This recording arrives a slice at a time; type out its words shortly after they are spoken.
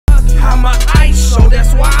I'm a ice show,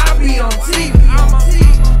 that's why I be on TV.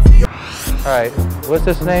 Alright, what's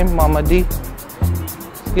his name? Mama D?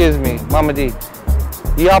 Excuse me, Mama D.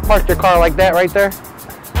 Y'all parked your car like that right there?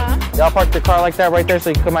 Huh? Y'all parked your car like that right there so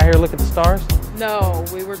you can come out here and look at the stars? No,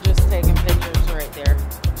 we were just taking pictures right there.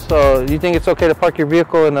 So you think it's okay to park your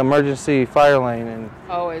vehicle in the emergency fire lane? And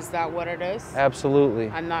Oh, is that what it is? absolutely.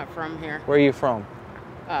 I'm not from here. Where are you from?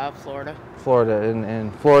 Florida. Florida. In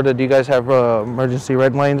Florida, do you guys have emergency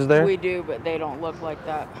red lanes there? We do, but they don't look like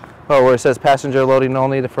that. Oh, where it says passenger loading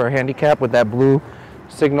only for a handicap with that blue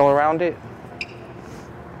signal around it?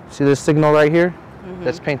 See this signal right here?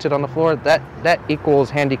 That's painted on the floor? That equals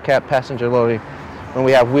handicap passenger loading when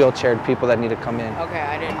we have wheelchaired people that need to come in. Okay,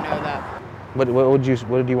 I didn't know that. What do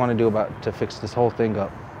you want to do to fix this whole thing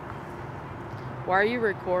up? Why are you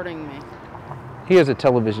recording me? He has a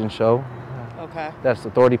television show. Okay. That's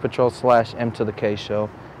Authority Patrol / M to the K show.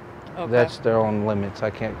 Okay. That's their own limits.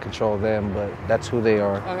 I can't control them, but that's who they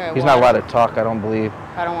are. Okay, He's not allowed to talk, I don't believe.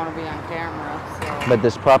 I don't want to be on camera, so. But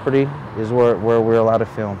this property is where we're allowed to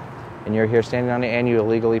film. And you're here standing on it and you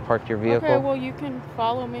illegally parked your vehicle. Okay, well you can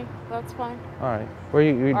follow me. That's fine. All right. Where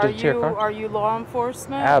you just to your car? Are you law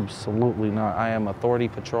enforcement? Absolutely not. I am Authority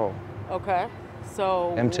Patrol. Okay.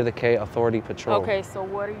 So M to the K, Authority Patrol. Okay, so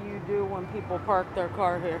what do you do when people park their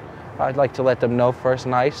car here? I'd like to let them know first,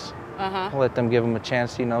 nice. Uh-huh. Let them give them a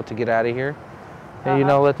chance, to get out of here. And,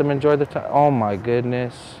 let them enjoy the time. Oh my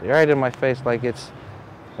goodness. You're right in my face like it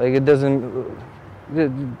doesn't,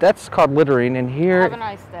 that's called littering. And here Have a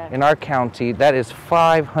nice day. in our county, that is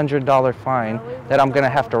 $500 fine that I'm gonna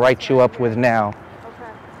have to write you up with now. Okay.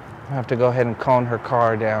 I have to go ahead and cone her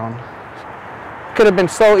car down. Could have been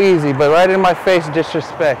so easy, but right in my face,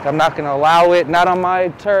 disrespect. I'm not gonna allow it, not on my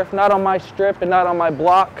turf, not on my strip, and not on my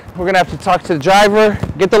block. We're gonna have to talk to the driver,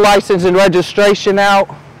 get the license and registration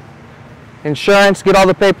out, insurance, get all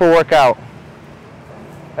the paperwork out.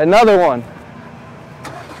 Another one.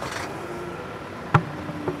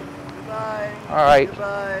 Goodbye. All right.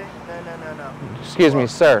 Goodbye. No. Excuse me,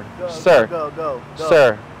 sir. Go, Sir. Go.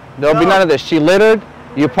 Sir. There'll be none of this. She littered.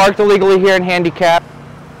 You parked illegally here in Handicap.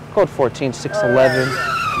 Code 14611.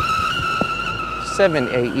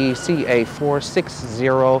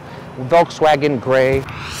 7AECA460. Volkswagen Gray.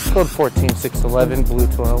 Code 14611. Blue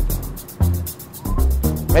 12.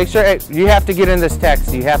 Make sure you have to get in this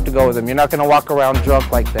taxi. You have to go with him. You're not going to walk around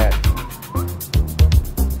drunk like that.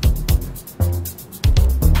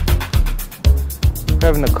 You're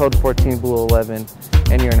having the code 14 blue 11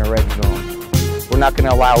 and you're in a red zone. We're not going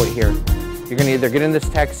to allow it here. You're going to either get in this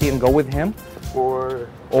taxi and go with him or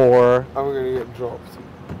I'm going to get dropped.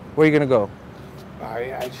 Where are you going to go?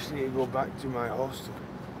 I just need to go back to my hostel.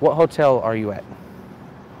 What hotel are you at?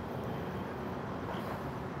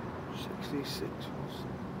 66.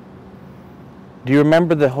 Do you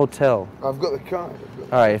remember the hotel? I've got the card.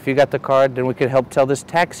 All right, if you got the card, then we could help tell this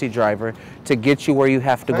taxi driver to get you where you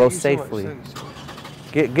have to go safely.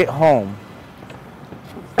 Get home.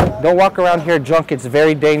 Don't walk around here drunk. It's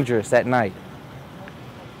very dangerous at night.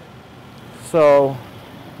 So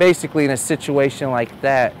basically in a situation like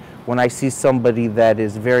that, when I see somebody that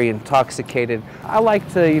is very intoxicated, I like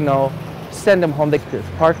to, send them home. They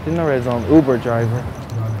parked in the red zone. Uber driver.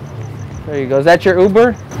 There you go. Is that your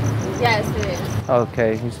Uber? Yes, it is.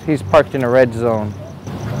 Okay, he's parked in a red zone.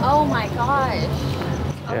 Oh my gosh.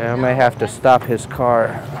 Yeah, I may have to stop his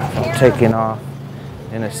car from taking off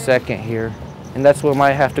in a second here. And that's what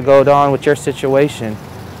might have to go on with your situation.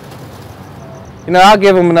 I'll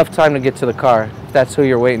give him enough time to get to the car, if that's who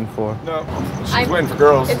you're waiting for. No, she's waiting for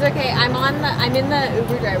girls. It's okay. I'm in the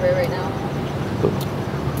Uber driver right now.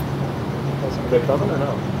 They coming or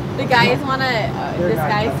no? The guys this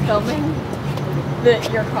guy's filming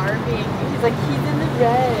your car being, he's like, he's in the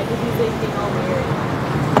red. He's like being all weird.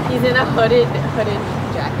 He's in a hooded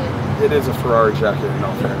jacket. It is a Ferrari jacket in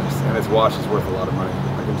all fairness, and his watch is worth a lot of money.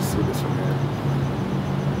 I can just see this from here.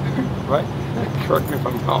 Right? Correct me if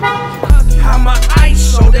I'm wrong. I'm a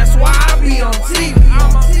ice show, that's why I be on TV.